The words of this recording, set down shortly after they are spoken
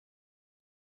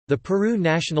The Peru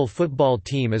national football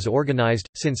team is organized,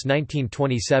 since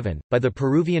 1927, by the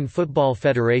Peruvian Football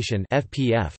Federation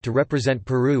 (FPF) to represent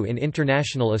Peru in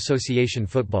international association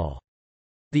football.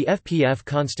 The FPF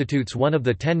constitutes one of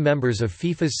the 10 members of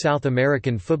FIFA's South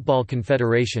American Football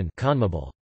Confederation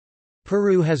 (CONMEBOL).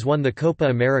 Peru has won the Copa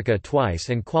América twice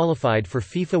and qualified for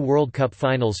FIFA World Cup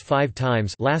finals 5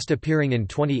 times, last appearing in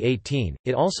 2018.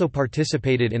 It also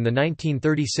participated in the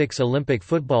 1936 Olympic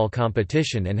football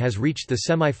competition and has reached the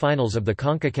semi-finals of the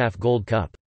CONCACAF Gold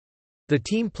Cup. The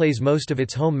team plays most of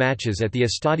its home matches at the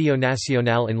Estadio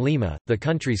Nacional in Lima, the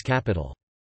country's capital.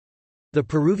 The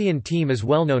Peruvian team is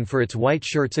well known for its white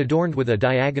shirts adorned with a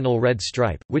diagonal red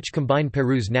stripe, which combine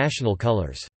Peru's national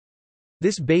colors.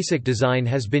 This basic design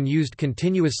has been used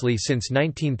continuously since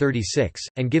 1936,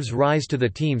 and gives rise to the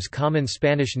team's common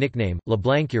Spanish nickname, La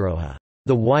Blanquiroja,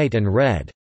 the white and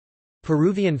red.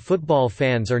 Peruvian football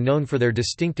fans are known for their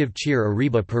distinctive cheer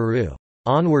Arriba Peru,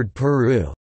 onward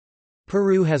Peru.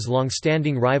 Peru has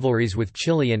long-standing rivalries with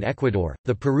Chile and Ecuador.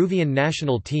 The Peruvian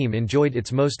national team enjoyed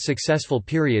its most successful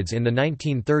periods in the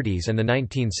 1930s and the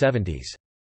 1970s.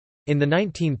 In the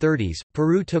 1930s,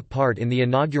 Peru took part in the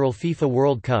inaugural FIFA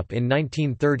World Cup in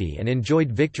 1930 and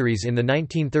enjoyed victories in the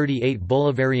 1938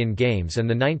 Bolivarian Games and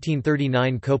the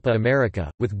 1939 Copa América,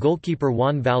 with goalkeeper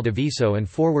Juan Valdivieso and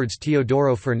forwards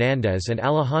Teodoro Fernandez and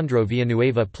Alejandro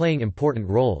Villanueva playing important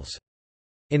roles.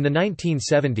 In the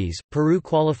 1970s, Peru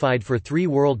qualified for 3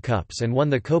 World Cups and won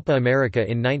the Copa América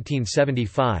in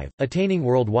 1975, attaining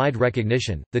worldwide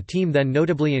recognition. The team then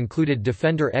notably included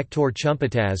defender Héctor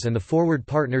Chumpitaz and the forward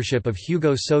partnership of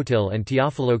Hugo Sotil and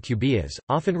Teófilo Cubillas,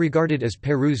 often regarded as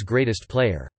Peru's greatest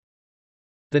player.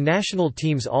 The national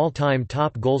team's all-time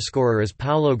top goalscorer is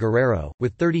Paulo Guerrero,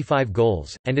 with 35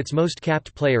 goals, and its most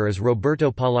capped player is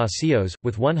Roberto Palacios,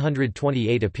 with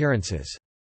 128 appearances.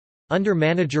 Under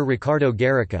manager Ricardo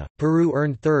Gareca, Peru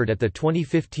earned third at the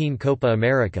 2015 Copa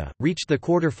América, reached the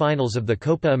quarter-finals of the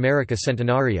Copa América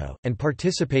Centenario, and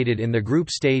participated in the group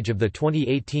stage of the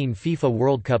 2018 FIFA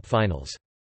World Cup finals.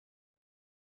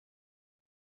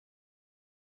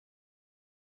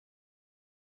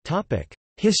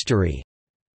 History.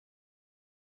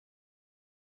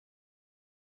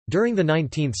 During the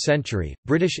 19th century,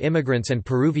 British immigrants and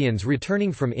Peruvians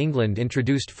returning from England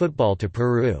introduced football to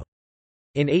Peru.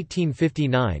 In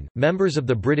 1859, members of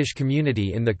the British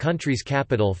community in the country's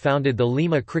capital founded the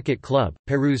Lima Cricket Club,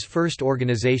 Peru's first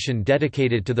organisation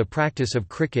dedicated to the practice of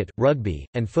cricket, rugby,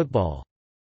 and football.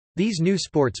 These new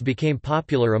sports became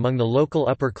popular among the local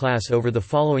upper class over the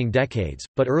following decades,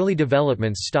 but early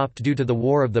developments stopped due to the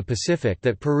War of the Pacific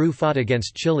that Peru fought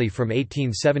against Chile from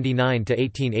 1879 to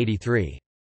 1883.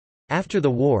 After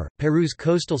the war, Peru's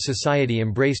coastal society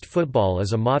embraced football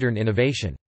as a modern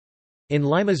innovation. In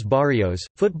Lima's barrios,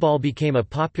 football became a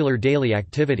popular daily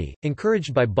activity,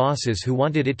 encouraged by bosses who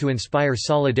wanted it to inspire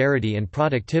solidarity and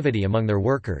productivity among their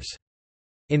workers.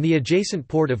 In the adjacent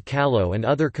port of Callao and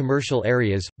other commercial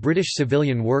areas, British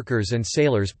civilian workers and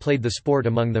sailors played the sport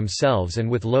among themselves and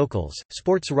with locals.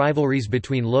 Sports rivalries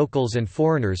between locals and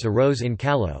foreigners arose in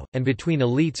Callao, and between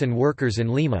elites and workers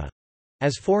in Lima.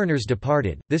 As foreigners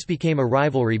departed, this became a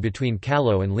rivalry between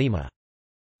Callao and Lima.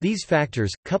 These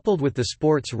factors, coupled with the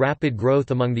sport's rapid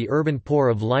growth among the urban poor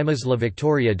of Lima's La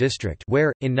Victoria district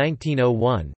where, in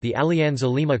 1901, the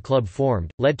Alianza Lima Club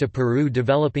formed, led to Peru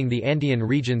developing the Andean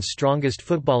region's strongest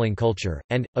footballing culture,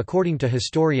 and, according to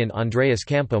historian Andreas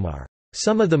Campomar,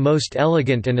 some of the most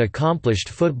elegant and accomplished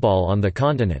football on the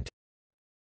continent.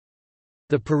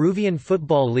 The Peruvian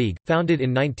Football League, founded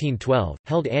in 1912,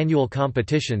 held annual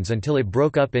competitions until it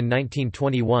broke up in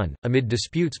 1921, amid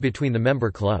disputes between the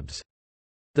member clubs.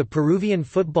 The Peruvian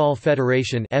Football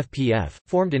Federation (FPF),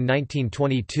 formed in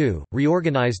 1922,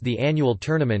 reorganized the annual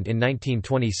tournament in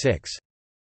 1926.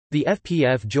 The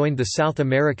FPF joined the South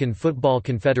American Football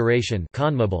Confederation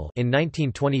 (CONMEBOL) in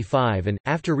 1925 and,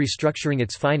 after restructuring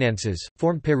its finances,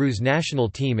 formed Peru's national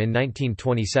team in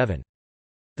 1927.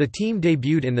 The team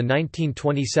debuted in the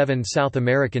 1927 South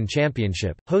American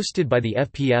Championship, hosted by the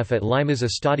FPF at Lima's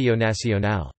Estadio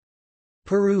Nacional.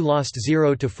 Peru lost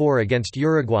 0-4 against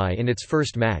Uruguay in its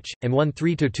first match, and won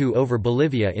 3-2 over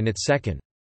Bolivia in its second.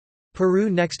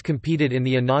 Peru next competed in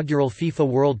the inaugural FIFA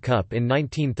World Cup in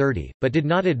 1930, but did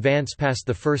not advance past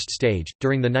the first stage.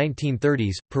 During the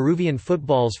 1930s, Peruvian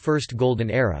football's first golden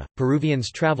era,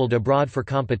 Peruvians traveled abroad for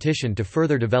competition to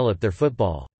further develop their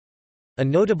football. A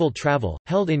notable travel,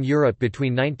 held in Europe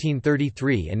between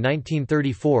 1933 and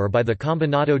 1934 by the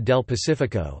Combinado del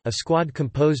Pacifico, a squad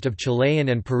composed of Chilean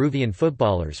and Peruvian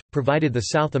footballers, provided the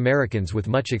South Americans with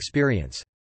much experience.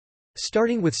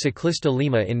 Starting with Ciclista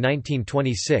Lima in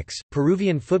 1926,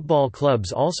 Peruvian football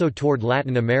clubs also toured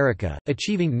Latin America,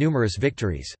 achieving numerous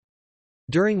victories.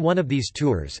 During one of these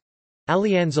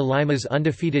tours—Alianza Lima's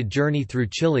undefeated journey through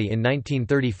Chile in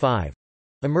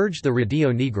 1935—emerged the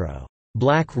Radio Negro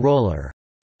Black Roller,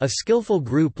 a skillful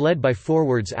group led by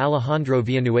forwards Alejandro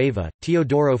Villanueva,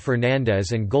 Teodoro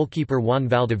Fernandez and goalkeeper Juan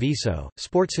Valdivieso.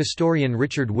 Sports historian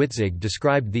Richard Witzig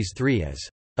described these three as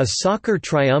a soccer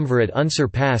triumvirate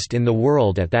unsurpassed in the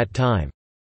world at that time,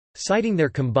 citing their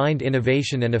combined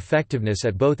innovation and effectiveness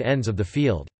at both ends of the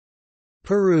field.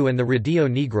 Peru and the Radio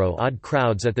Negro awed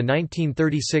crowds at the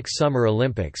 1936 Summer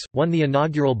Olympics, won the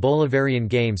inaugural Bolivarian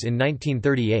Games in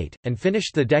 1938, and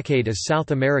finished the decade as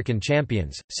South American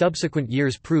champions. Subsequent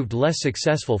years proved less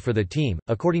successful for the team,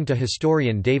 according to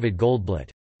historian David Goldblatt.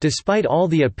 Despite all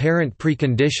the apparent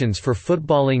preconditions for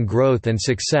footballing growth and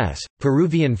success,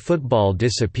 Peruvian football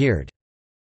disappeared.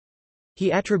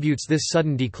 He attributes this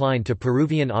sudden decline to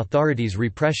Peruvian authorities'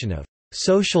 repression of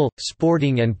social,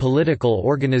 sporting and political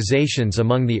organizations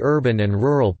among the urban and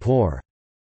rural poor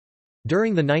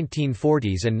during the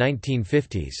 1940s and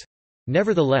 1950s.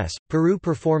 Nevertheless, Peru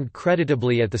performed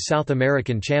creditably at the South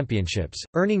American Championships,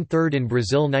 earning third in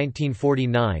Brazil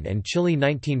 1949 and Chile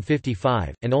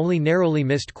 1955, and only narrowly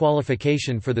missed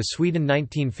qualification for the Sweden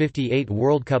 1958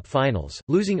 World Cup finals,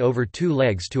 losing over 2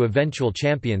 legs to eventual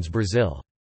champions Brazil.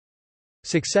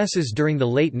 Successes during the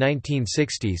late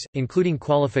 1960s, including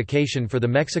qualification for the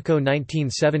Mexico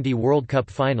 1970 World Cup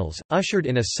finals, ushered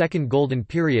in a second golden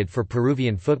period for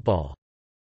Peruvian football.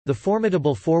 The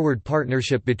formidable forward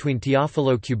partnership between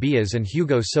Teófilo Cubillas and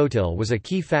Hugo Sotil was a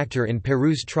key factor in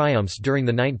Peru's triumphs during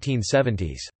the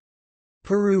 1970s.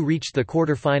 Peru reached the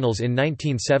quarter-finals in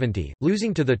 1970,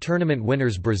 losing to the tournament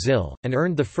winners Brazil, and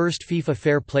earned the first FIFA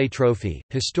Fair Play trophy.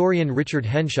 Historian Richard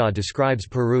Henshaw describes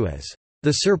Peru as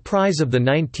the surprise of the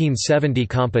 1970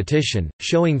 competition,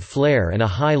 showing flair and a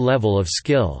high level of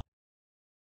skill.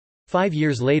 5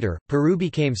 years later, Peru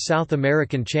became South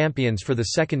American champions for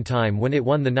the second time when it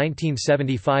won the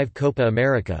 1975 Copa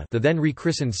América, the then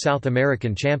rechristened South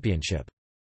American Championship.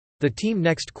 The team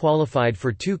next qualified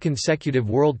for 2 consecutive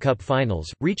World Cup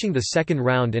finals, reaching the second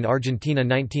round in Argentina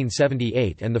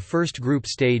 1978 and the first group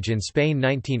stage in Spain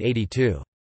 1982.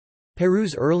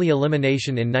 Peru's early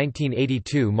elimination in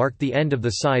 1982 marked the end of the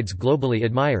side's globally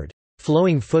admired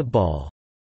flowing football.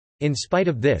 In spite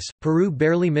of this, Peru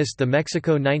barely missed the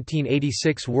Mexico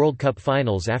 1986 World Cup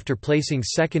finals after placing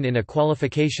second in a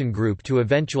qualification group to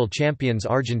eventual champions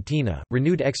Argentina.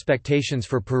 Renewed expectations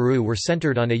for Peru were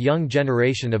centered on a young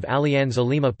generation of Alianza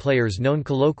Lima players known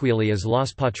colloquially as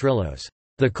Los Potrillos,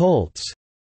 the Colts.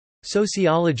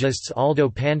 Sociologists Aldo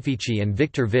Panfichi and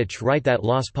Victor Vich write that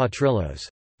Los Potrillos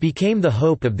became the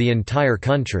hope of the entire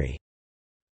country.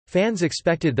 Fans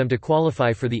expected them to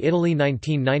qualify for the Italy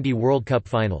 1990 World Cup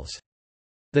finals.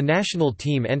 The national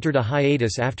team entered a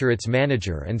hiatus after its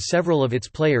manager and several of its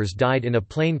players died in a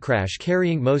plane crash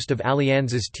carrying most of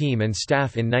Alianza's team and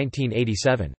staff in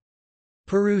 1987.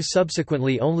 Peru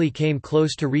subsequently only came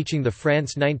close to reaching the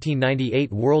France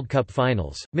 1998 World Cup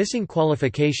finals, missing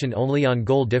qualification only on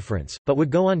goal difference, but would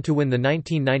go on to win the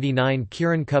 1999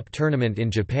 Kirin Cup tournament in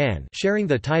Japan, sharing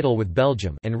the title with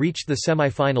Belgium, and reached the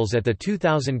semi-finals at the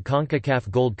 2000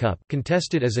 CONCACAF Gold Cup,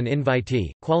 contested as an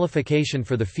invitee. Qualification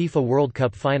for the FIFA World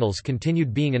Cup finals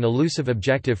continued being an elusive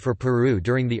objective for Peru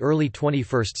during the early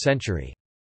 21st century.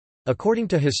 According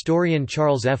to historian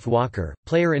Charles F. Walker,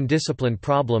 player indiscipline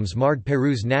problems marred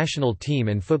Peru's national team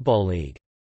and football league.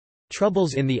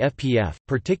 Troubles in the FPF,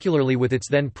 particularly with its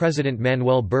then president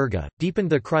Manuel Berga,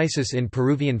 deepened the crisis in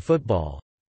Peruvian football.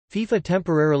 FIFA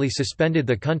temporarily suspended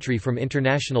the country from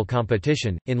international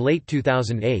competition, in late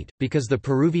 2008, because the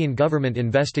Peruvian government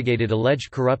investigated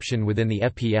alleged corruption within the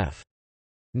FPF.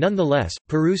 Nonetheless,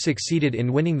 Peru succeeded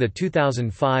in winning the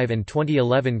 2005 and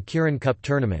 2011 Kirin Cup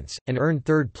tournaments, and earned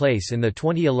third place in the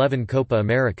 2011 Copa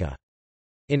América.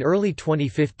 In early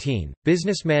 2015,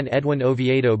 businessman Edwin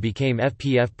Oviedo became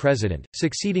FPF president,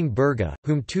 succeeding Berga,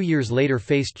 whom 2 years later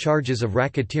faced charges of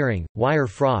racketeering, wire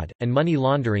fraud, and money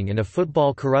laundering in a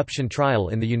football corruption trial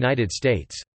in the United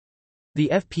States. The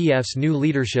FPF's new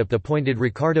leadership appointed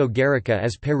Ricardo Gareca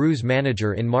as Peru's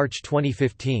manager in March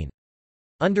 2015.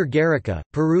 Under Gareca,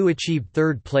 Peru achieved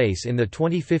third place in the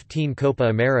 2015 Copa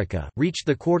América, reached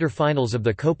the quarter-finals of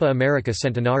the Copa América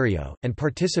Centenario, and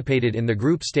participated in the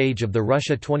group stage of the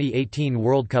Russia 2018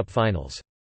 World Cup finals.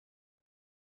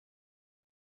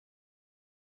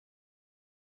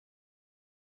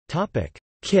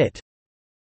 Kit.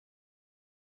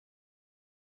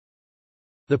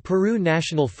 The Peru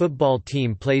national football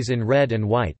team plays in red and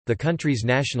white, the country's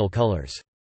national colors.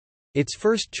 Its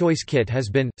first choice kit has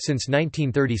been, since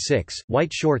 1936,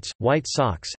 white shorts, white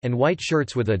socks, and white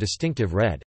shirts with a distinctive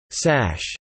red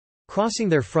sash crossing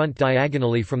their front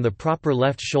diagonally from the proper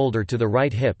left shoulder to the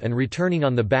right hip and returning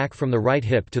on the back from the right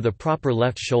hip to the proper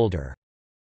left shoulder.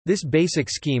 This basic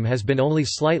scheme has been only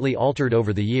slightly altered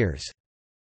over the years.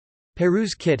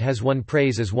 Peru's kit has won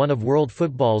praise as one of world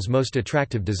football's most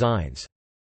attractive designs.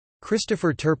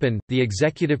 Christopher Turpin, the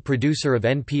executive producer of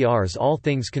NPR's All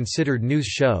Things Considered news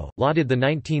show, lauded the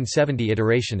 1970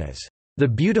 iteration as the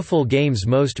beautiful game's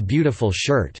most beautiful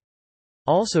shirt,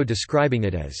 also describing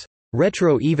it as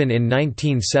retro even in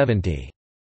 1970.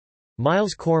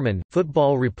 Miles Corman,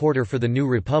 football reporter for The New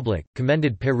Republic,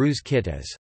 commended Peru's kit as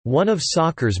one of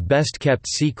soccer's best-kept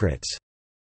secrets.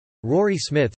 Rory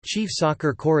Smith, chief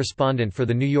soccer correspondent for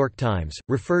The New York Times,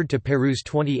 referred to Peru's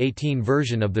 2018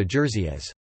 version of the jersey as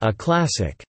a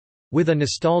classic, with a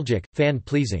nostalgic,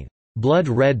 fan-pleasing,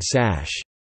 blood-red sash.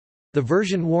 The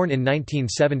version worn in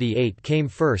 1978 came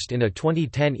first in a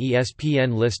 2010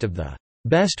 ESPN list of the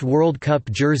best World Cup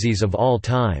jerseys of all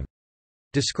time,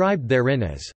 described therein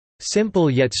as simple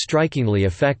yet strikingly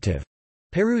effective.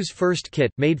 Peru's first kit,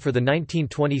 made for the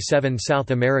 1927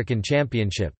 South American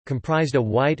Championship, comprised a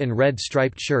white and red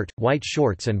striped shirt, white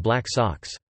shorts and black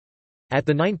socks. At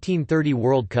the 1930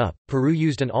 World Cup, Peru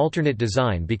used an alternate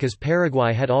design because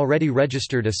Paraguay had already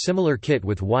registered a similar kit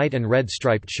with white and red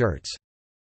striped shirts.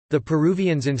 The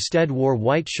Peruvians instead wore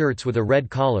white shirts with a red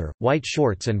collar, white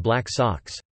shorts and black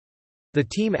socks. The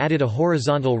team added a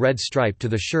horizontal red stripe to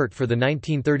the shirt for the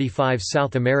 1935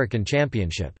 South American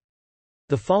Championship.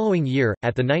 The following year,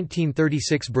 at the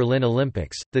 1936 Berlin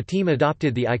Olympics, the team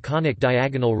adopted the iconic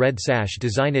diagonal red sash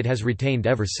design it has retained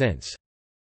ever since.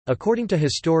 According to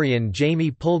historian Jamie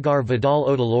Pulgar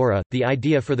Vidal-Odalora, the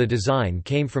idea for the design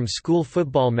came from school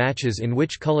football matches in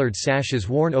which colored sashes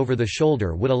worn over the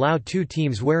shoulder would allow two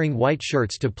teams wearing white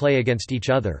shirts to play against each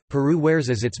other. Peru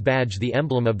wears as its badge the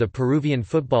emblem of the Peruvian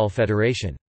Football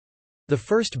Federation. The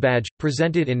first badge,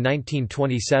 presented in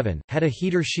 1927, had a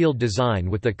heater shield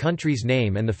design with the country's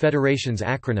name and the federation's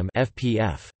acronym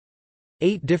FPF.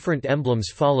 8 different emblems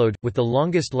followed, with the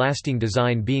longest-lasting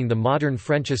design being the modern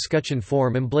French escutcheon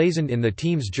form emblazoned in the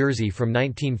team's jersey from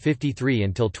 1953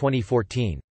 until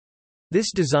 2014.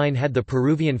 This design had the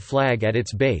Peruvian flag at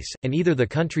its base, and either the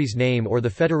country's name or the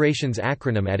federation's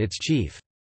acronym at its chief.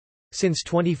 Since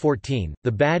 2014,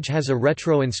 the badge has a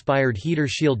retro-inspired heater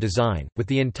shield design, with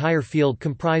the entire field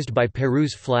comprised by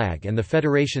Peru's flag and the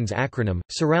federation's acronym,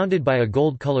 surrounded by a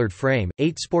gold-colored frame.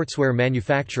 8 sportswear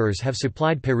manufacturers have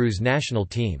supplied Peru's national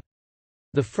team.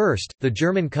 The first, the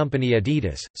German company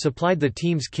Adidas, supplied the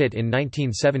team's kit in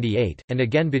 1978, and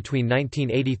again between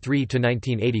 1983 to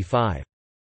 1985.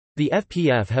 The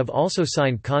FPF have also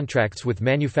signed contracts with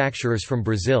manufacturers from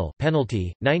Brazil,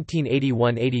 Penalty,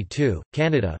 1981–82,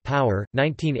 Canada, Power,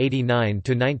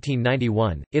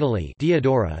 1989–1991, Italy,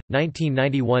 Diadora,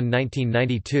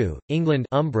 1991–1992, England,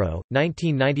 Umbro,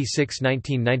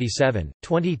 1996–1997,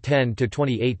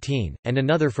 2010–2018, and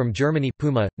another from Germany,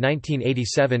 Puma,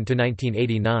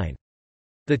 1987–1989.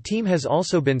 The team has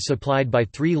also been supplied by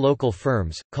 3 local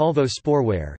firms: Calvo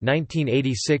Sporwear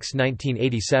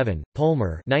 (1986–1987),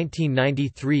 Polmer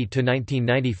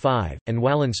 (1993–1995), and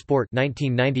Wallen Sport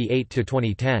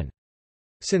 (1998–2010).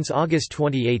 Since August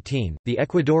 2018, the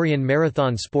Ecuadorian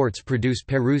Marathon Sports produce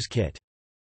Peru's kit.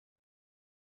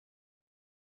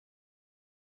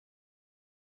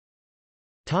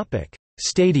 Topic: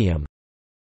 Stadium.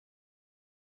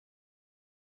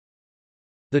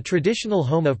 The traditional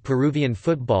home of Peruvian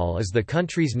football is the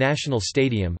country's national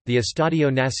stadium, the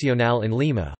Estadio Nacional in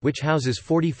Lima, which houses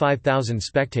 45,000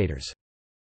 spectators.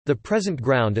 The present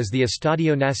ground is the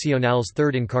Estadio Nacional's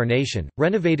third incarnation,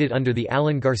 renovated under the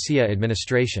Alan Garcia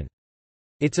administration.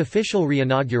 Its official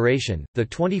re-inauguration,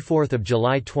 24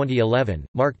 July 2011,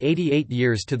 marked 88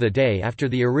 years to the day after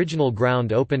the original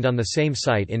ground opened on the same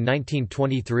site in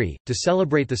 1923. To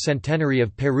celebrate the centenary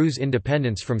of Peru's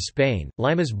independence from Spain,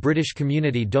 Lima's British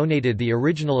community donated the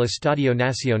original Estadio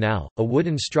Nacional, a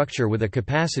wooden structure with a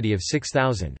capacity of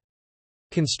 6,000.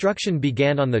 Construction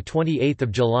began on 28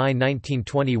 July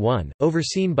 1921,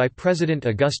 overseen by President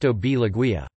Augusto B.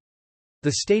 Leguía.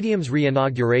 The stadium's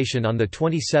re-inauguration on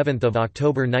 27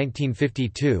 October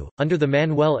 1952, under the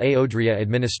Manuel A. Odria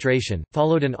administration,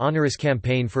 followed an onerous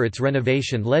campaign for its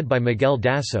renovation led by Miguel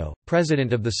Dasso,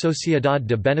 president of the Sociedad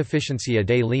de Beneficencia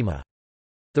de Lima.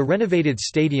 The renovated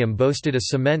stadium boasted a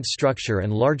cement structure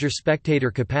and larger spectator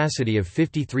capacity of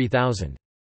 53,000.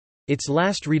 Its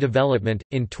last redevelopment,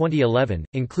 in 2011,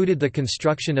 included the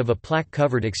construction of a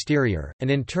plaque-covered exterior, an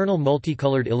internal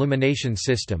multicolored illumination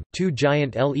system, 2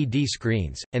 giant LED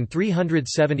screens, and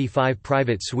 375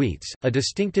 private suites. A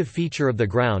distinctive feature of the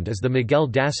ground is the Miguel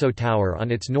Dasso Tower on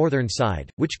its northern side,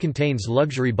 which contains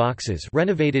luxury boxes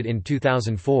renovated in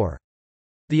 2004.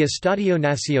 The Estadio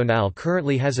Nacional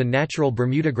currently has a natural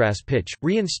Bermudagrass pitch,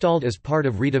 reinstalled as part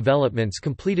of redevelopments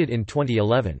completed in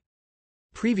 2011.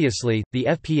 Previously, the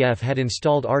FPF had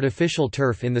installed artificial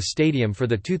turf in the stadium for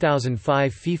the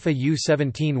 2005 FIFA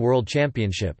U17 World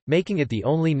Championship, making it the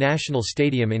only national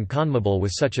stadium in CONMEBOL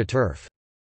with such a turf.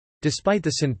 Despite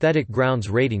the synthetic grounds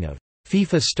rating of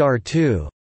FIFA Star 2,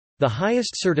 the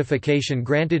highest certification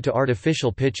granted to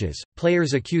artificial pitches,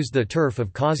 players accused the turf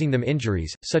of causing them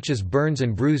injuries, such as burns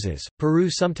and bruises. Peru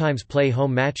sometimes play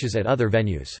home matches at other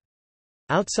venues.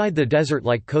 Outside the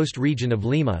desert-like coast region of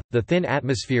Lima, the thin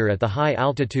atmosphere at the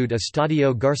high-altitude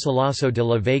Estadio Garcilaso de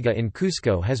la Vega in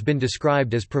Cusco has been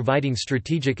described as providing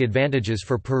strategic advantages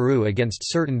for Peru against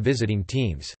certain visiting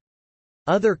teams.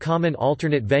 Other common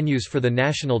alternate venues for the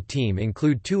national team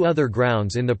include 2 other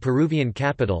grounds in the Peruvian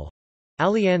capital,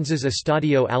 Alianza's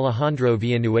Estadio Alejandro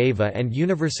Villanueva and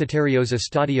Universitarios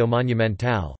Estadio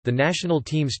Monumental. The national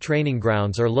team's training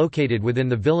grounds are located within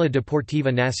the Villa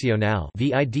Deportiva Nacional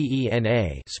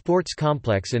sports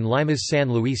complex in Lima's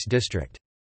San Luis district.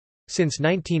 Since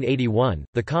 1981,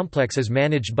 the complex is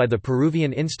managed by the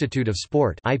Peruvian Institute of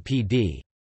Sport (IPD).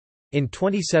 In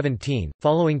 2017,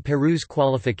 following Peru's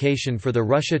qualification for the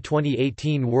Russia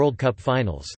 2018 World Cup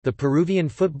finals, the Peruvian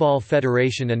Football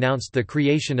Federation announced the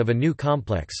creation of a new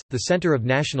complex, the Center of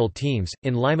National Teams,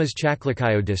 in Lima's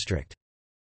Chaclacayo district.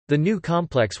 The new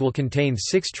complex will contain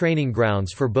 6 training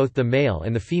grounds for both the male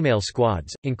and the female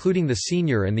squads, including the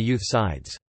senior and the youth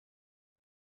sides.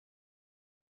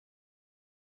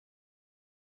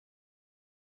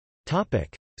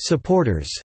 Supporters.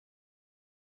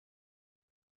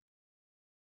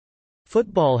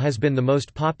 Football has been the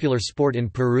most popular sport in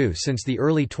Peru since the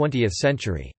early 20th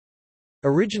century.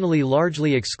 Originally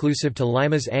largely exclusive to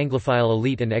Lima's Anglophile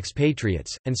elite and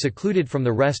expatriates, and secluded from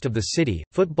the rest of the city,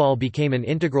 football became an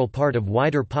integral part of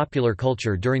wider popular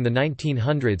culture during the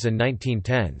 1900s and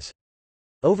 1910s.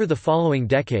 Over the following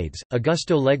decades,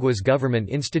 Augusto Legua's government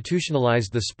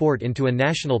institutionalized the sport into a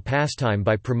national pastime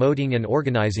by promoting and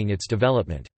organizing its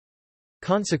development.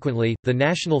 Consequently, the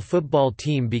national football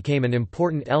team became an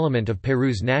important element of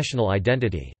Peru's national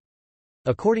identity.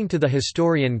 According to the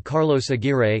historian Carlos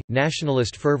Aguirre,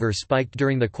 nationalist fervor spiked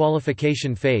during the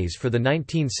qualification phase for the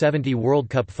 1970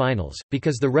 World Cup finals,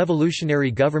 because the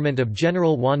revolutionary government of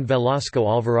General Juan Velasco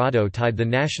Alvarado tied the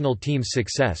national team's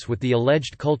success with the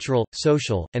alleged cultural,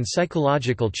 social, and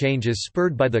psychological changes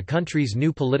spurred by the country's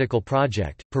new political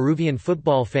project. Peruvian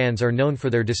football fans are known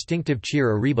for their distinctive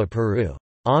cheer Arriba Peru,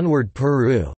 Onward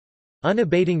Peru,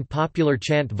 unabating popular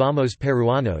chant Vamos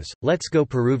Peruanos, Let's Go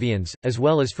Peruvians, as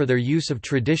well as for their use of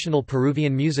traditional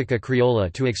Peruvian música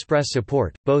criolla to express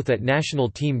support, both at national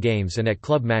team games and at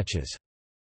club matches.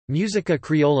 Música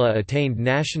criolla attained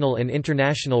national and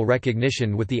international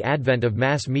recognition with the advent of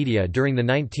mass media during the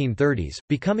 1930s,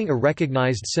 becoming a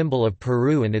recognized symbol of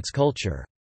Peru and its culture.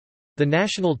 The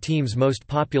national team's most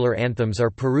popular anthems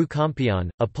are Peru Campeón,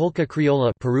 a polka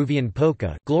criolla Peruvian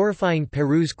polka glorifying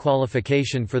Peru's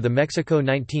qualification for the Mexico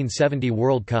 1970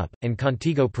 World Cup, and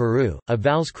Contigo Peru, a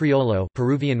vals criollo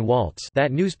Peruvian waltz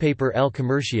that newspaper El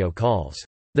Comercio calls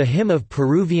the hymn of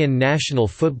Peruvian national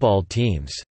football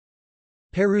teams.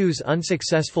 Peru's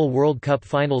unsuccessful World Cup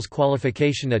finals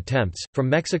qualification attempts, from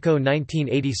Mexico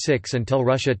 1986 until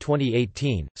Russia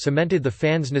 2018, cemented the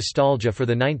fans' nostalgia for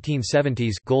the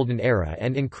 1970s golden era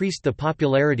and increased the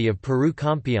popularity of Peru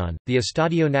Campeón. The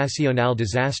Estadio Nacional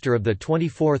disaster of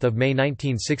 24 May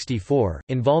 1964,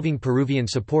 involving Peruvian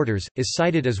supporters, is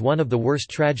cited as one of the worst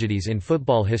tragedies in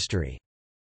football history.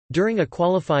 During a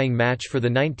qualifying match for the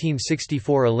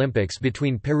 1964 Olympics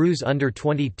between Peru's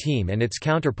under-20 team and its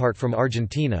counterpart from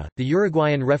Argentina, the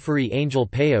Uruguayan referee Angel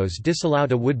Payos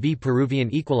disallowed a would-be Peruvian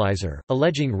equalizer,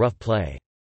 alleging rough play.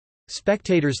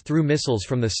 Spectators threw missiles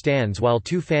from the stands while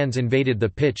 2 fans invaded the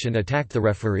pitch and attacked the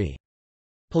referee.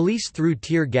 Police threw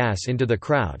tear gas into the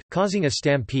crowd, causing a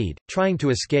stampede. Trying to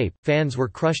escape, fans were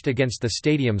crushed against the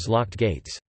stadium's locked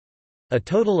gates. A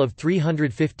total of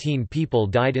 315 people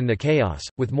died in the chaos,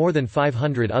 with more than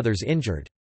 500 others injured.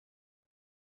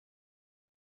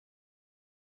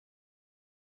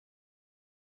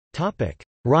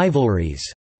 Rivalries.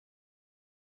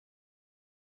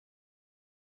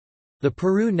 The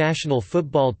Peru national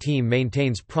football team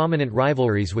maintains prominent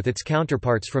rivalries with its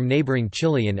counterparts from neighboring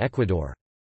Chile and Ecuador.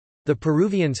 The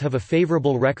Peruvians have a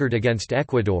favorable record against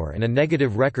Ecuador and a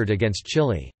negative record against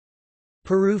Chile.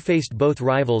 Peru faced both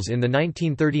rivals in the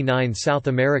 1939 South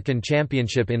American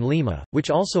Championship in Lima, which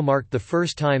also marked the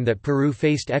first time that Peru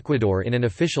faced Ecuador in an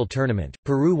official tournament.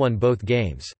 Peru won both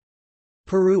games.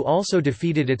 Peru also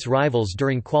defeated its rivals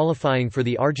during qualifying for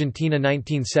the Argentina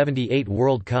 1978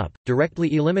 World Cup,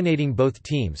 directly eliminating both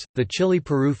teams. The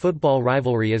Chile-Peru football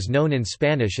rivalry is known in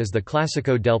Spanish as the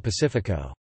Clásico del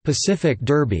Pacífico, Pacific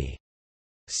Derby.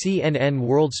 CNN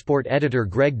World Sport editor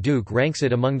Greg Duke ranks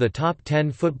it among the top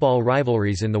 10 football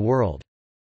rivalries in the world.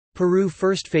 Peru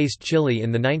first faced Chile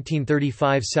in the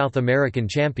 1935 South American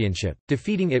Championship,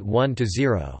 defeating it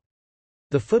 1-0.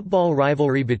 The football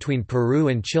rivalry between Peru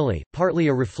and Chile, partly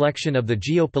a reflection of the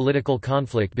geopolitical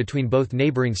conflict between both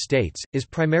neighboring states, is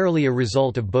primarily a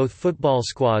result of both football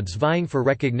squads vying for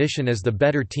recognition as the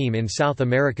better team in South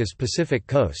America's Pacific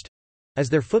coast, as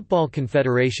their football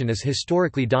confederation is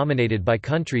historically dominated by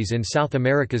countries in South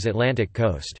America's Atlantic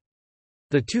coast.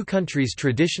 The two countries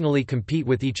traditionally compete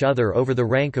with each other over the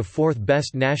rank of fourth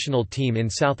best national team in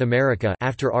South America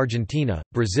after Argentina,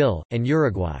 Brazil, and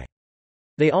Uruguay.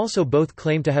 They also both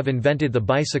claim to have invented the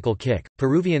bicycle kick.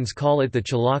 Peruvians call it the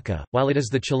chalaca, while it is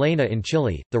the chilena in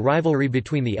Chile. The rivalry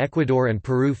between the Ecuador and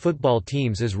Peru football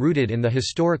teams is rooted in the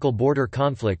historical border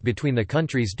conflict between the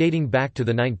countries dating back to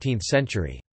the 19th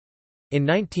century. In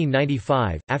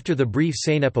 1995, after the brief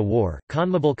Cenepa War,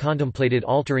 CONMEBOL contemplated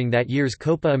altering that year's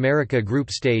Copa América group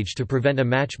stage to prevent a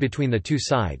match between the two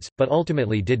sides, but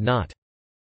ultimately did not.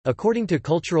 According to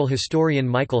cultural historian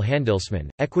Michael Handelsman,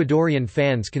 Ecuadorian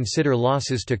fans consider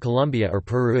losses to Colombia or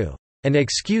Peru an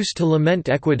excuse to lament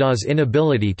Ecuador's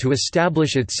inability to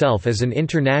establish itself as an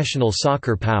international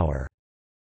soccer power.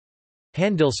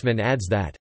 Handelsman adds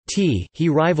that He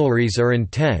rivalries are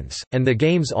intense, and the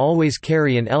games always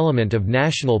carry an element of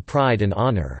national pride and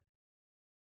honor.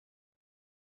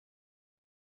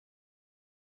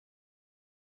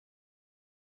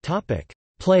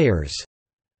 Players.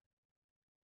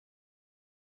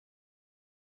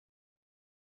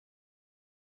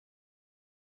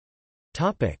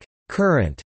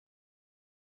 Current.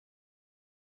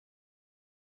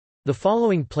 The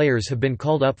following players have been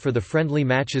called up for the friendly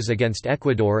matches against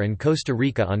Ecuador and Costa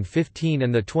Rica on 15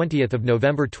 and 20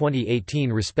 November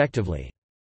 2018 respectively.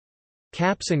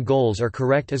 Caps and goals are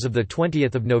correct as of 20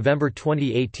 November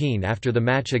 2018 after the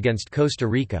match against Costa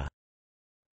Rica.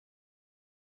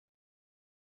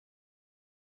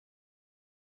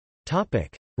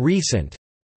 Recent.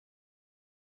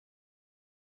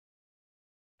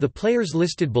 The players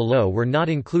listed below were not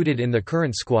included in the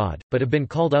current squad, but have been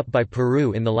called up by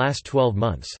Peru in the last 12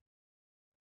 months.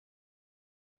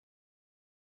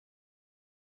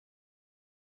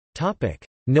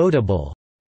 Notable.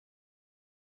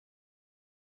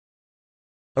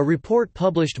 A report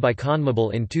published by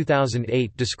CONMEBOL in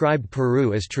 2008 described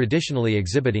Peru as traditionally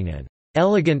exhibiting an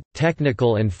elegant,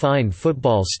 technical and fine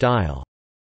football style,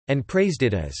 and praised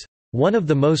it as one of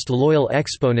the most loyal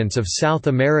exponents of South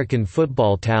American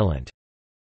football talent.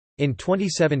 In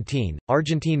 2017,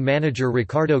 Argentine manager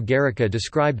Ricardo Gareca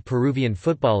described Peruvian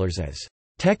footballers as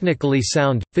technically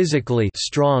sound, physically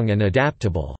strong and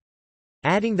adaptable,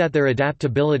 adding that their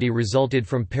adaptability resulted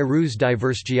from Peru's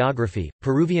diverse geography.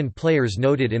 Peruvian players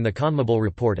noted in the CONMEBOL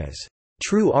report as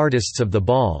true artists of the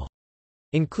ball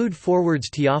include forwards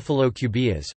Teófilo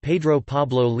Cubillas, Pedro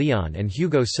Pablo Leon and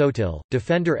Hugo Sotil,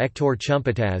 defender Héctor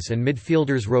Chumpataz and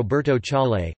midfielders Roberto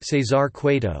Chale, Cesar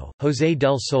Cueto, José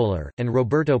del Solar, and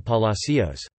Roberto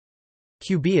Palacios.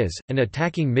 Cubillas, an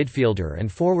attacking midfielder and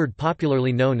forward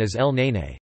popularly known as El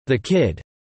Nene, the Kid,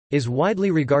 is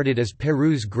widely regarded as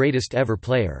Peru's greatest ever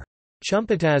player.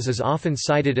 Chumpataz is often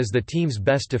cited as the team's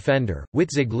best defender.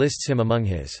 Witzig lists him among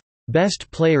his best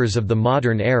players of the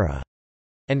modern era,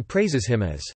 and praises him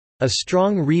as a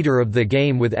strong reader of the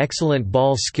game with excellent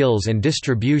ball skills and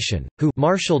distribution, who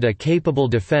marshaled a capable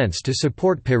defense to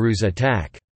support Peru's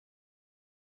attack.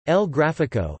 El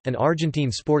Gráfico, an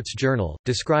Argentine sports journal,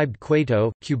 described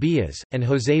Cueto, Cubillas, and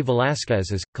José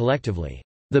Velázquez as, collectively,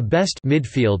 the best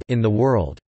midfield in the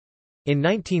world. In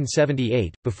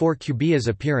 1978, before Cubillas'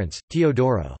 appearance,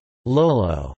 Teodoro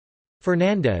Lolo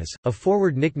Fernández, a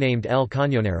forward nicknamed El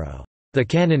Cañonero, the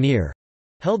Cannoneer,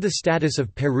 held the status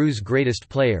of Peru's greatest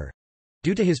player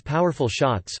due to his powerful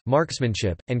shots,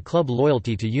 marksmanship, and club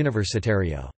loyalty to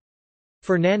Universitario.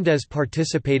 Fernández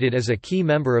participated as a key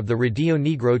member of the Río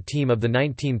Negro team of the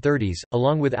 1930s,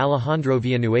 along with Alejandro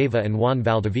Villanueva and Juan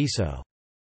Valdivieso.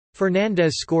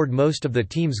 Fernández scored most of the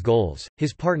team's goals.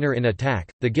 His partner in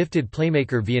attack, the gifted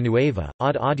playmaker Villanueva,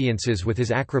 awed audiences with his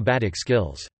acrobatic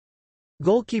skills.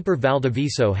 Goalkeeper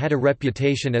Valdivieso had a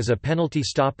reputation as a penalty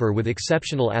stopper with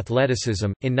exceptional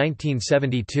athleticism. In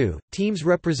 1972, teams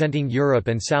representing Europe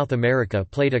and South America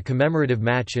played a commemorative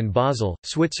match in Basel,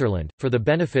 Switzerland, for the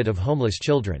benefit of homeless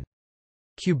children.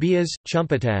 Cubillas,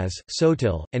 Chumpataz,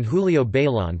 Sotil, and Julio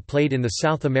Bailon played in the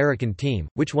South American team,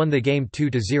 which won the game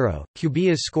 2-0.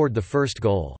 Cubillas scored the first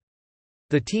goal.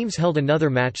 The teams held another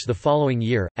match the following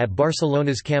year, at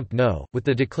Barcelona's Camp Nou, with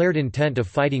the declared intent of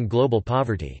fighting global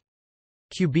poverty.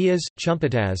 Cubillas,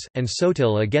 Chumpataz, and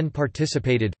Sotil again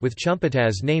participated, with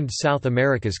Chumpataz named South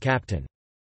America's captain.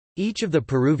 Each of the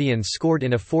Peruvians scored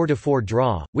in a 4-4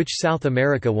 draw, which South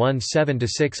America won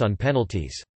 7-6 on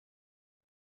penalties.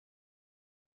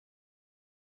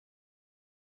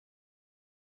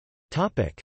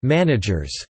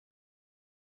 Managers.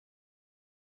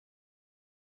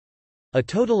 A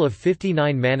total of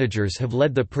 59 managers have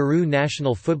led the Peru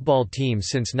national football team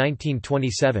since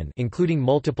 1927, including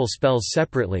multiple spells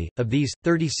separately. Of these,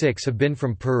 36 have been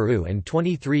from Peru and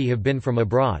 23 have been from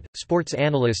abroad. Sports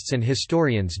analysts and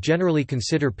historians generally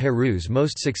consider Peru's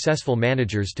most successful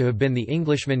managers to have been the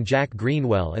Englishman Jack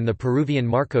Greenwell and the Peruvian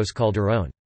Marcos Calderón.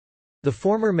 The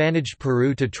former managed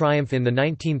Peru to triumph in the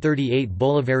 1938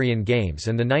 Bolivarian Games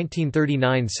and the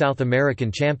 1939 South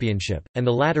American Championship, and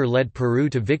the latter led Peru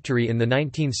to victory in the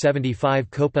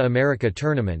 1975 Copa América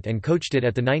tournament and coached it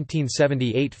at the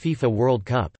 1978 FIFA World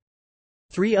Cup.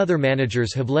 Three other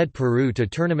managers have led Peru to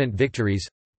tournament victories: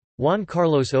 Juan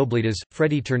Carlos Oblitas,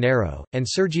 Freddy Ternero, and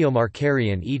Sergio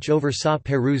Markarian each oversaw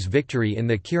Peru's victory in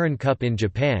the Kirin Cup in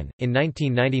Japan, in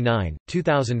 1999,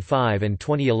 2005 and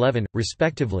 2011,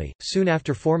 respectively. Soon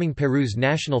after forming Peru's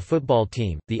national football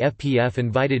team, the FPF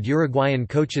invited Uruguayan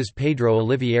coaches Pedro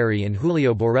Olivieri and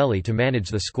Julio Borelli to manage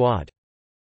the squad.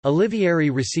 Olivieri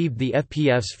received the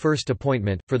FPF's first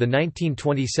appointment, for the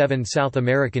 1927 South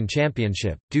American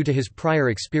Championship, due to his prior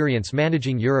experience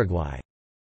managing Uruguay.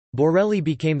 Borelli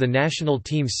became the national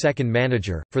team's second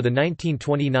manager, for the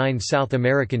 1929 South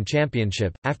American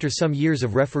Championship, after some years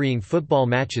of refereeing football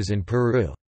matches in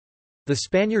Peru. The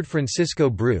Spaniard Francisco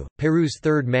Bru, Peru's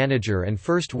third manager and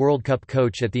first World Cup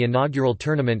coach at the inaugural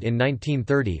tournament in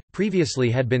 1930, previously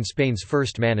had been Spain's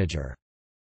first manager.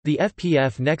 The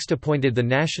FPF next appointed the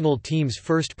national team's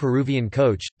first Peruvian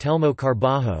coach, Telmo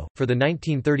Carbajo, for the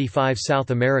 1935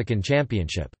 South American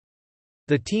Championship.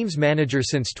 The team's manager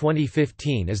since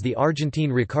 2015 is the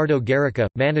Argentine Ricardo Gareca.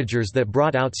 Managers that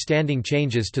brought outstanding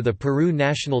changes to the Peru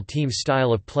national team's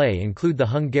style of play include the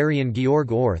Hungarian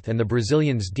Georg Orth and the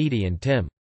Brazilians Didi and Tim.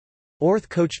 Orth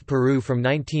coached Peru from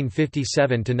 1957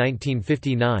 to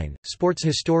 1959. Sports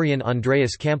historian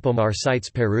Andreas Campomar cites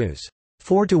Peru's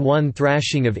 4-1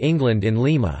 thrashing of England in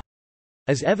Lima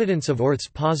as evidence of Orth's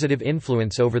positive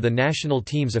influence over the national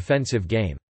team's offensive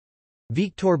game.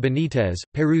 Victor Benitez,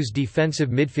 Peru's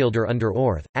defensive midfielder under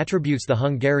Orth, attributes the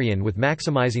Hungarian with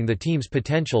maximizing the team's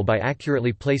potential by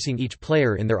accurately placing each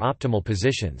player in their optimal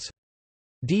positions.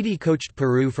 Didi coached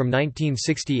Peru from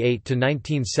 1968 to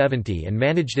 1970 and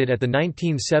managed it at the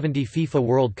 1970 FIFA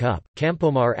World Cup.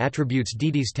 Campomar attributes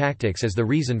Didi's tactics as the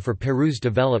reason for Peru's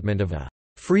development of a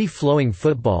free-flowing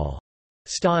football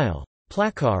style.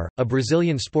 Placar, a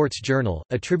Brazilian sports journal,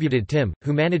 attributed Tim,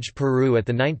 who managed Peru at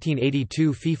the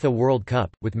 1982 FIFA World Cup,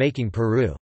 with making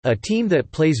Peru a team that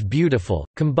plays beautiful,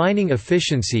 combining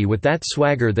efficiency with that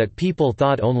swagger that people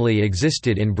thought only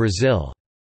existed in Brazil.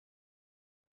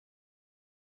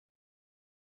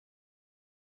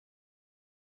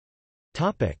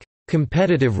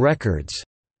 Competitive records.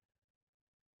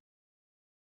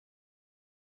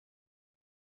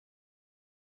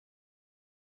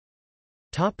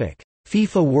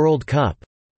 FIFA World Cup.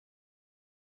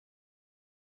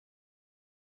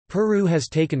 Peru has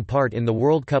taken part in the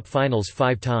World Cup finals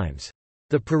 5 times.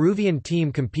 The Peruvian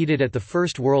team competed at the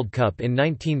first World Cup in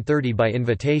 1930 by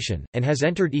invitation, and has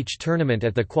entered each tournament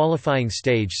at the qualifying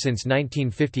stage since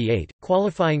 1958,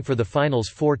 qualifying for the finals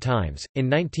 4 times, in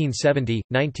 1970,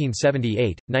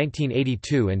 1978,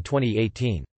 1982 and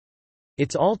 2018.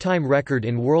 Its all-time record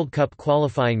in World Cup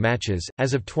qualifying matches,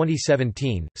 as of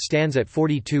 2017, stands at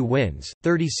 42 wins,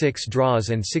 36 draws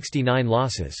and 69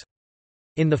 losses.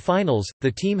 In the finals,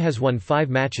 the team has won 5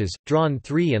 matches, drawn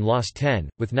 3 and lost 10,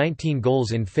 with 19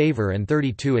 goals in favor and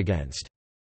 32 against.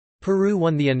 Peru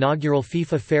won the inaugural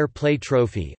FIFA Fair Play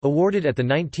Trophy, awarded at the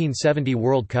 1970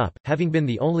 World Cup, having been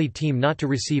the only team not to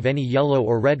receive any yellow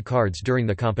or red cards during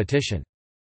the competition.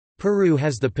 Peru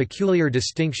has the peculiar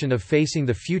distinction of facing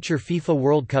the future FIFA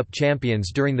World Cup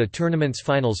champions during the tournament's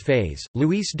finals phase.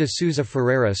 Luis de Souza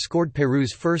Ferreira scored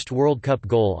Peru's first World Cup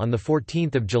goal on 14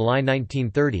 July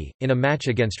 1930, in a match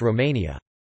against Romania.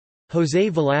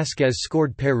 José Velázquez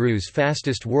scored Peru's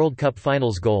fastest World Cup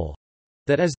finals goal.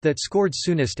 that scored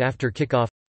soonest after kickoff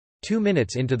 2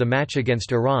 minutes into the match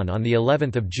against Iran on the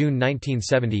 11th of June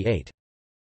 1978.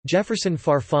 Jefferson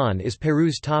Farfan is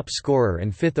Peru's top scorer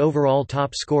and fifth overall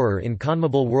top scorer in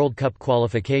CONMEBOL World Cup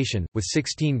qualification, with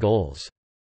 16 goals.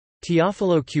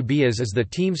 Teófilo Cubillas is the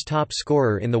team's top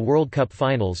scorer in the World Cup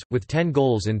finals, with 10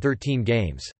 goals in 13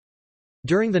 games.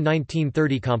 During the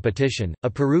 1930 competition, a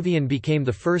Peruvian became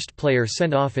the first player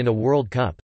sent off in a World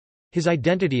Cup. His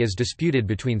identity is disputed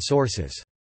between sources.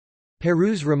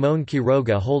 Peru's Ramón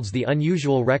Quiroga holds the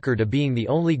unusual record of being the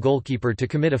only goalkeeper to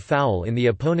commit a foul in the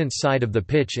opponent's side of the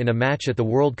pitch in a match at the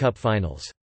World Cup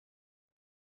finals.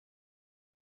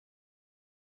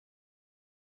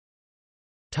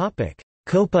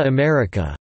 Copa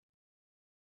América.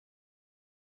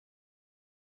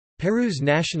 Peru's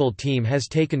national team has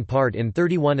taken part in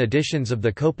 31 editions of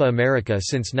the Copa América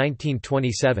since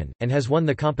 1927, and has won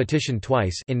the competition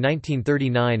twice, in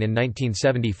 1939 and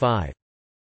 1975.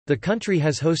 The country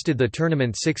has hosted the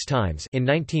tournament 6 times, in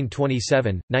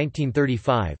 1927,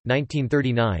 1935,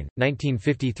 1939,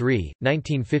 1953,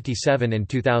 1957 and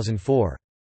 2004.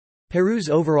 Peru's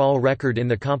overall record in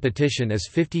the competition is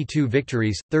 52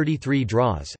 victories, 33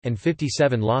 draws, and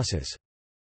 57 losses.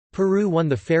 Peru won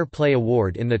the Fair Play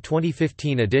Award in the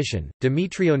 2015 edition.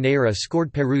 Demetrio Neira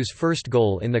scored Peru's first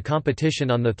goal in the competition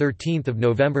on 13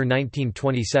 November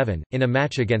 1927, in a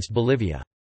match against Bolivia.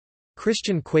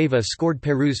 Christian Cueva scored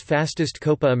Peru's fastest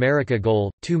Copa América goal,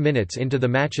 2 minutes into the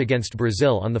match against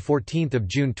Brazil on 14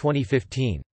 June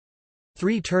 2015.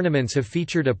 3 tournaments have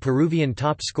featured a Peruvian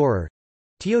top scorer: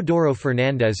 Teodoro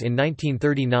Fernandez in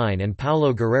 1939 and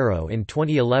Paulo Guerrero in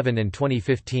 2011 and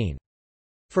 2015.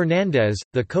 Fernandez,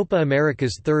 the Copa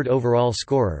América's third overall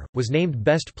scorer, was named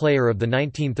best player of the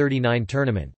 1939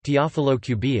 tournament. Teófilo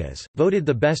Cubillas, voted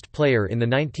the best player in the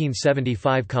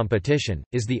 1975 competition,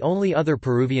 is the only other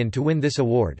Peruvian to win this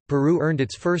award. Peru earned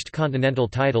its first continental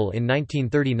title in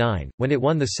 1939, when it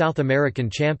won the South American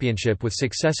Championship with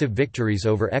successive victories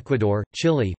over Ecuador,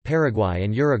 Chile, Paraguay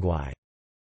and Uruguay.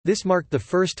 This marked the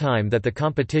first time that the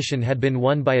competition had been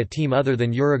won by a team other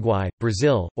than Uruguay,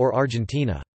 Brazil, or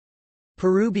Argentina.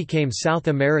 Peru became South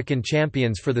American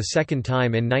champions for the second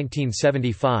time in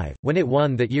 1975, when it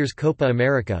won that year's Copa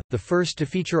América, the first to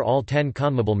feature all 10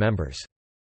 CONMEBOL members.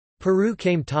 Peru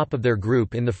came top of their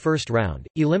group in the first round,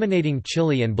 eliminating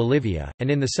Chile and Bolivia, and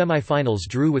in the semi-finals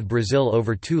drew with Brazil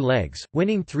over 2 legs,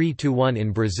 winning 3-1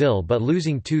 in Brazil but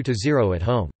losing 2-0 at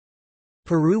home.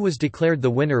 Peru was declared the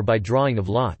winner by drawing of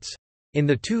lots. In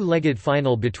the 2-legged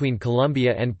final between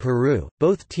Colombia and Peru,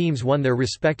 both teams won their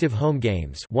respective home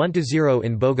games, 1-0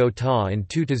 in Bogotá and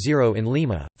 2-0 in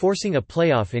Lima, forcing a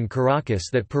playoff in Caracas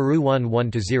that Peru won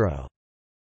 1-0.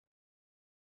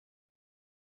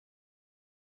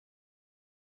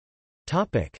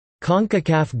 Topic: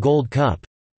 CONCACAF Gold Cup.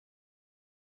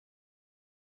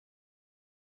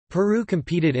 Peru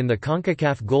competed in the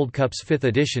CONCACAF Gold Cup's 5th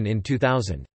edition in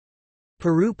 2000.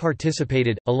 Peru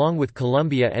participated, along with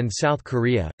Colombia and South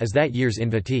Korea, as that year's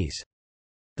invitees.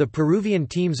 The Peruvian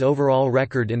team's overall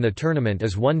record in the tournament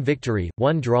is 1 victory,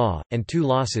 1 draw, and 2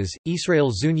 losses.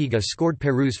 Israel Zuniga scored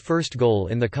Peru's first goal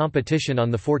in the competition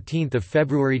on 14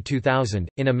 February 2000,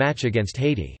 in a match against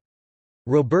Haiti.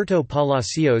 Roberto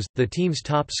Palacios, the team's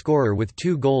top scorer with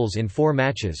 2 goals in 4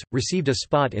 matches, received a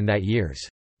spot in that year's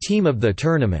Team of the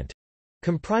Tournament.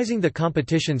 Comprising the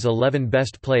competition's 11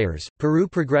 best players, Peru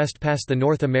progressed past the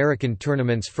North American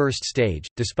tournament's first stage,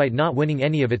 despite not winning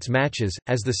any of its matches,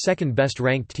 as the second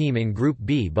best-ranked team in Group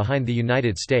B behind the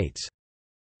United States.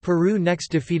 Peru next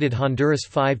defeated Honduras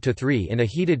 5-3 in a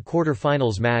heated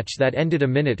quarter-finals match that ended a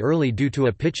minute early due to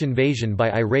a pitch invasion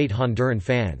by irate Honduran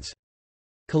fans.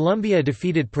 Colombia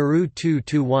defeated Peru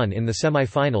 2-1 in the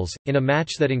semi-finals, in a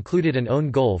match that included an own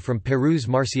goal from Peru's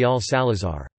Marcial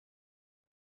Salazar.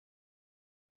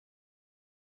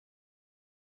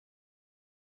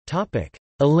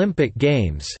 Olympic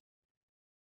Games.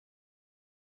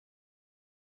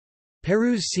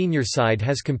 Peru's senior side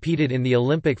has competed in the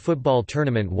Olympic football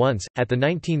tournament once, at the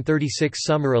 1936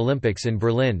 Summer Olympics in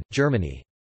Berlin, Germany.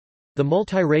 The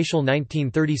multiracial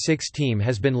 1936 team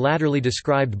has been latterly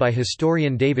described by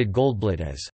historian David Goldblatt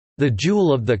as the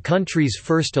jewel of the country's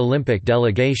first Olympic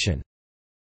delegation.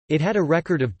 It had a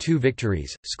record of 2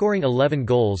 victories, scoring 11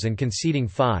 goals and conceding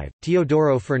 5.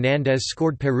 Teodoro Fernandez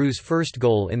scored Peru's first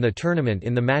goal in the tournament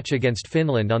in the match against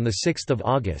Finland on 6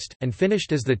 August, and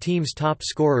finished as the team's top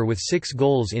scorer with 6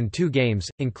 goals in 2 games,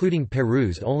 including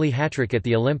Peru's only hat-trick at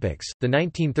the Olympics. The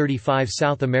 1935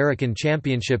 South American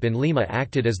Championship in Lima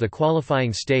acted as the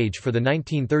qualifying stage for the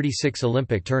 1936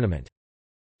 Olympic tournament.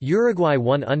 Uruguay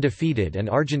won undefeated and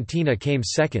Argentina came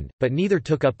second, but neither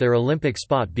took up their Olympic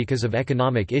spot because of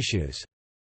economic issues.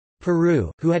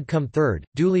 Peru, who had come third,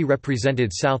 duly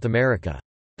represented South America.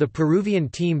 The Peruvian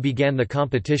team began the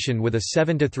competition with a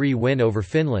 7-3 win over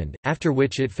Finland, after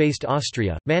which it faced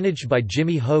Austria, managed by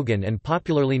Jimmy Hogan and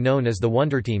popularly known as the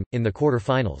Wonder Team, in the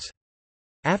quarter-finals.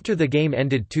 After the game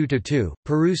ended 2-2,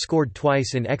 Peru scored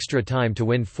twice in extra time to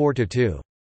win 4-2.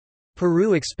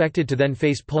 Peru expected to then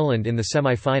face Poland in the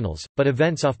semi-finals, but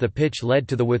events off the pitch led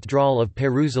to the withdrawal of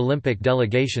Peru's Olympic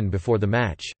delegation before the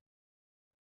match.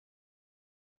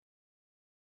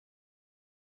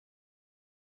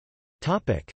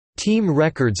 Team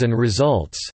records and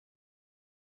results.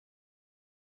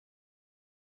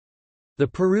 The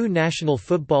Peru national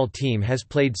football team has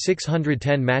played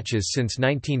 610 matches since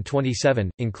 1927,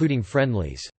 including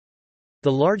friendlies.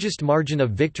 The largest margin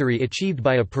of victory achieved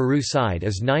by a Peru side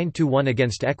is 9-1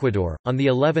 against Ecuador, on the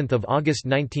 11th of August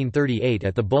 1938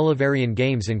 at the Bolivarian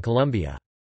Games in Colombia.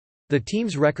 The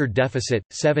team's record deficit,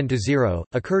 7-0,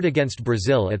 occurred against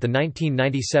Brazil at the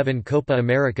 1997 Copa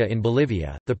América in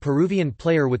Bolivia. The Peruvian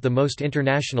player with the most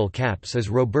international caps is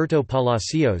Roberto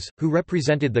Palacios, who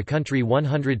represented the country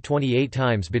 128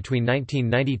 times between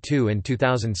 1992 and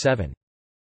 2007.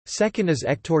 Second is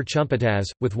Héctor Chumpataz,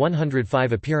 with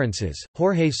 105 appearances.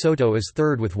 Jorge Soto is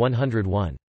third with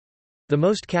 101. The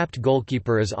most capped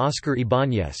goalkeeper is Oscar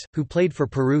Ibáñez, who played for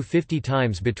Peru 50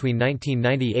 times between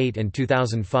 1998 and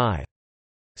 2005.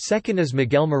 Second is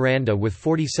Miguel Miranda with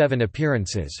 47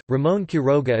 appearances. Ramon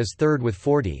Quiroga is third with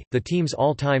 40. The team's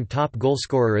all-time top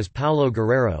goalscorer is Paulo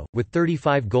Guerrero, with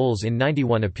 35 goals in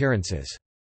 91 appearances.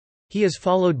 He is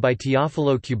followed by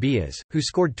Teófilo Cubillas, who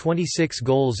scored 26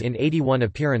 goals in 81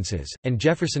 appearances, and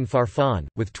Jefferson Farfán,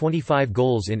 with 25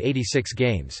 goals in 86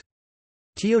 games.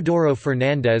 Teodoro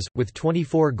Fernandez, with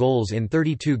 24 goals in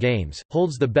 32 games,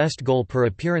 holds the best goal per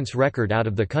appearance record out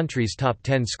of the country's top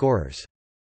 10 scorers.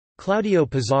 Claudio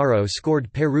Pizarro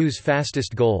scored Peru's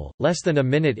fastest goal, less than a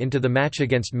minute into the match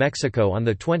against Mexico on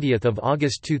 20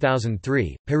 August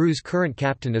 2003. Peru's current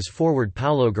captain is forward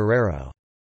Paulo Guerrero.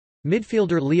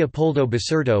 Midfielder Leopoldo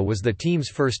Basurto was the team's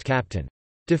first captain.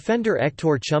 Defender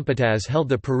Héctor Chumpataz held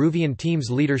the Peruvian team's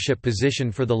leadership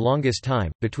position for the longest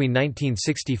time, between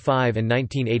 1965 and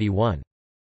 1981.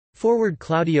 Forward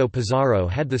Claudio Pizarro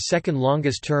had the second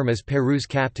longest term as Peru's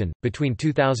captain, between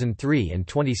 2003 and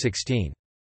 2016.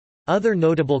 Other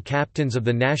notable captains of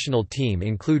the national team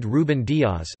include Rúben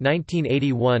Diaz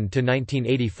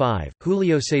 (1981–1985),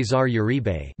 Julio César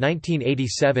Uribe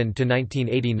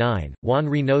 (1987–1989), Juan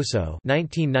Reynoso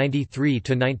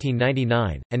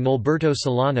 (1993–1999), and Norberto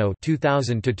Solano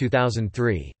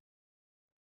 (2000–2003).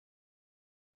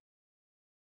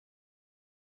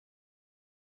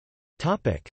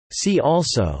 Topic. See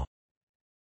also: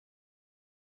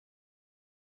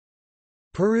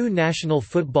 Peru national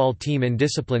football team and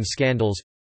discipline scandals,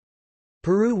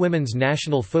 Peru women's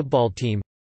national football team,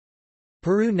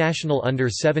 Peru national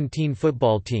under-17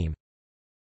 football team,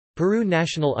 Peru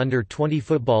national under-20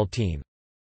 football team,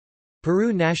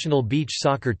 Peru national beach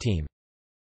soccer team,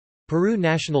 Peru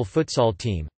national futsal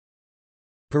team,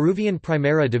 Peruvian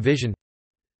Primera Division.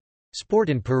 Sport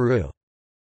in Peru.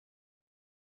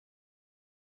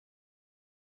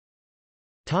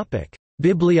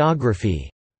 Bibliography.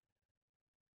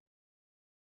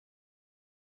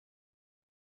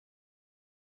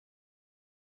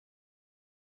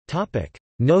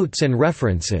 Notes and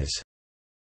references.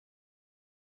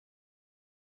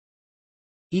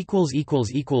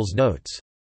 Notes